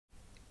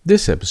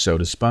This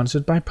episode is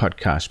sponsored by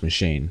Podcast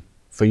Machine.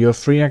 For your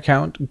free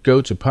account, go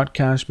to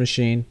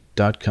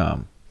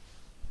podcastmachine.com.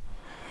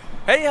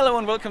 Hey, hello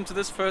and welcome to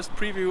this first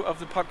preview of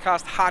the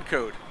podcast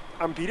Hardcode.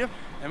 I'm Peter.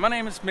 And my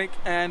name is Mick,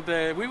 and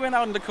we went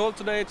out in the cold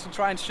today to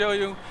try and show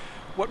you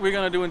what we're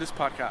going to do in this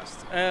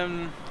podcast.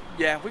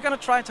 We're going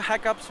to try to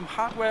hack up some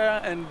hardware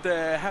and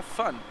have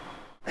fun.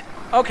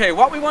 Okay,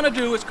 what we want to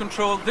do is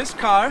control this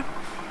car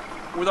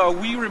with our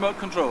Wii remote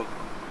control.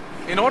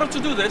 In order to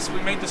do this, we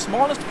made the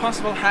smallest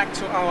possible hack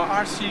to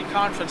our RC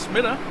car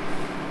transmitter.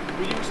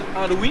 We use an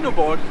Arduino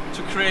board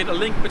to create a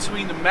link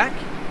between the Mac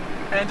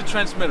and the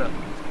transmitter.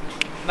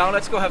 Now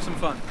let's go have some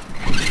fun.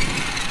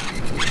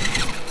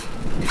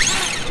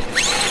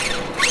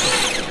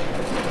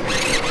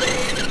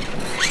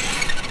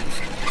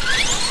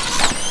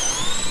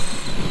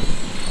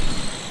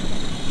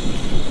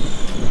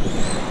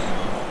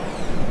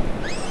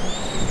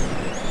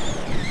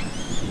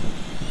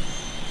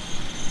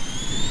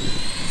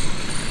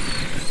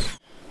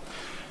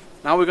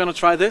 Now we're gonna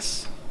try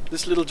this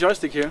little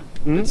joystick here.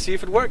 Let's see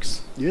if it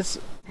works. Yes.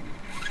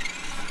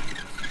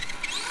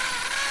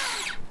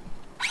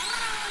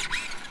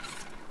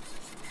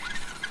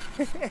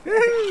 Hey.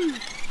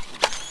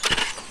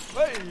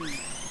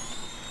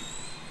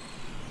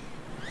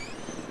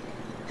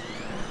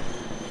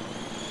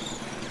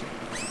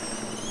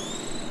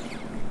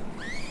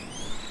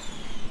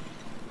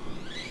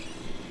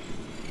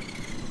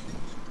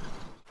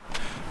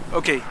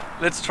 Okay,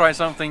 let's try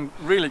something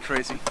really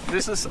crazy.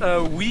 This is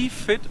a Wii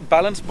Fit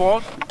balance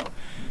board,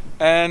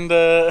 and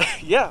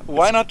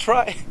why not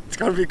try? It's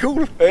gonna be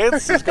cool.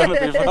 It's gonna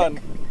be fun.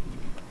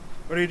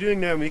 What are you doing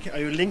now, Mick? Are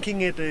you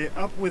linking it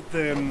up with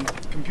the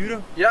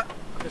computer? Yeah,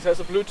 it has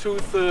a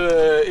Bluetooth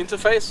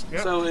interface,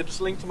 so it's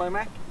linked to my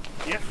Mac.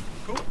 Yeah,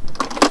 cool.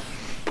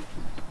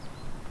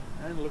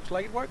 And it looks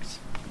like it works.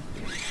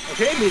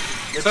 Okay, Mick,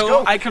 let's so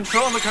go. I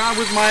control the car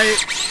with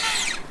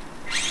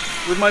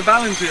my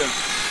balance here.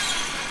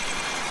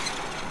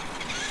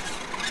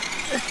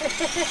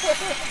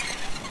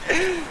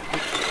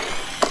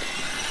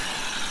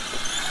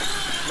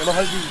 Lad mig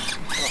holde din.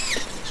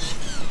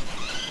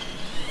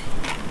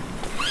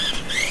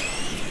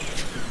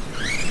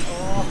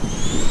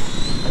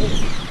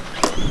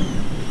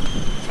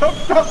 Stop.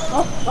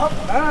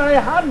 I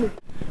had me.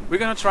 We're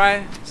gonna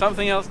try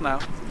something else now.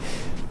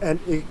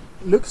 And it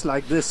looks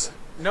like this.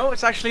 No,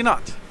 it's actually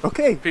not.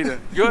 Okay. Peter,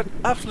 you're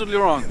absolutely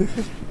wrong.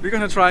 We're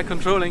gonna try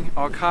controlling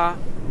our car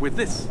with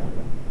this.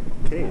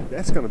 Okay,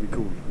 that's gonna be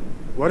cool.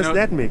 What is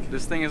that, Mick?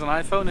 This thing is an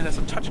iPhone, it has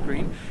a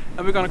touchscreen,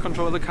 and we're gonna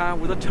control the car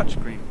with a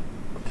touchscreen.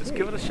 Okay. Let's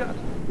give it a shot.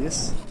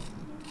 Yes.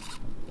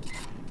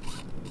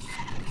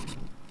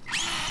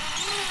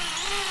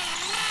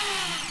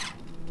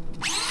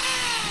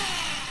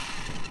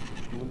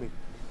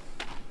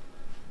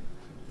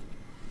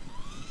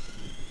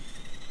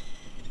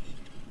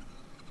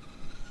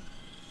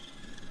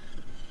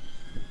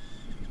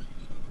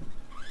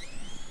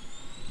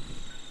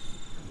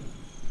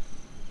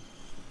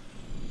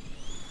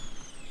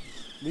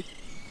 Mick,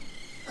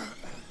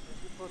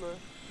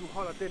 du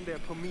holder den der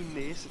på min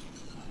næse.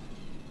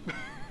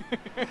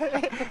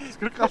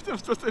 Skal du kraftigt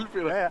stå stille,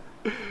 Peter? Ja.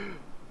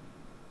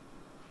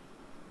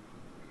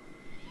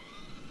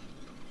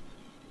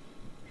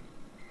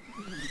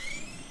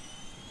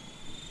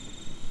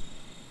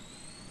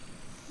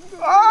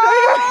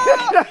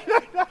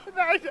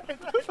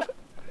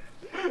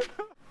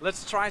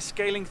 Let's try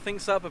scaling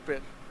things up a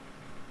bit.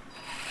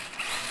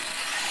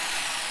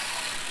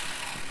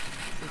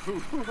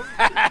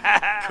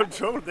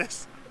 Control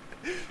this.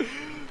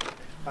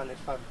 Bare lidt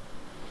frem.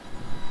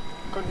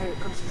 Kun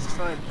sidste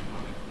stregen.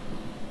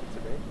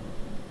 Tilbage.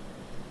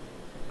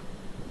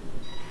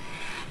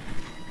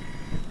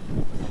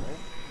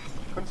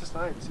 Kun til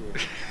stregen, siger jeg.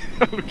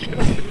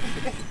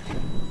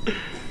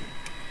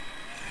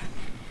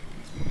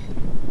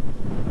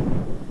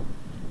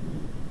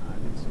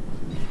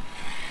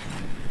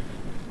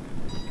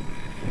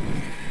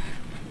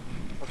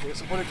 Okay,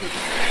 så prøv lige at kigge.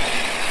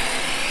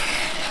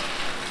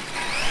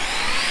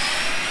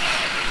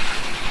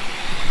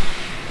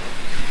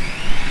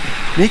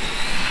 Mick,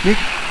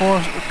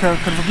 kan du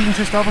få bilen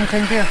til at stoppe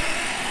omkring der?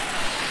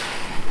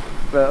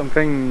 Hvad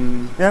omkring?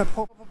 Ja,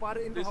 prøv at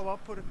brætte ind og hoppe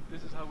op på det.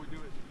 This is how we do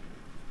it.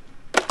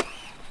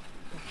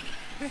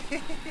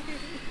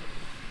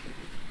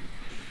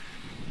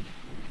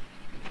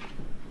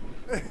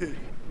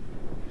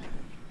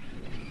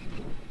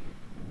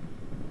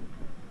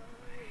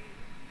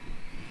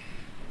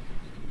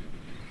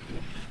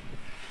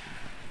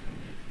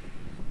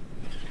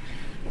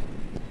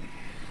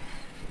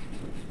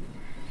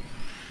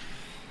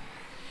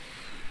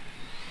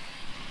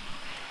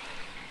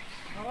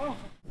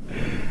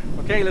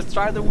 Okay, let's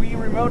try the Wii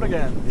remote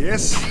again.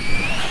 Yes.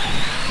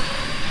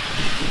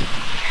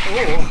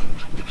 Oh,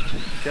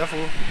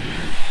 careful.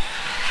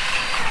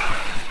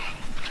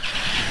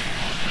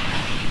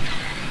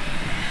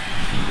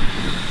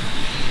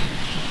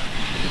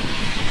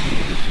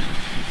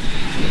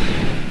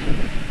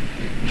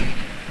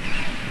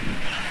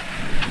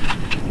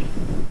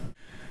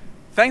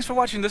 Thanks for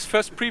watching this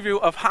first preview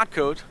of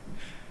Hardcode.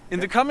 In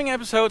the coming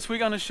episodes, we're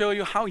going to show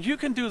you how you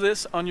can do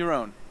this on your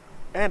own.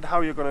 And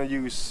how you're going to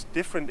use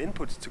different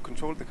inputs to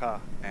control the car.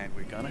 And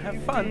we're going to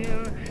have fun.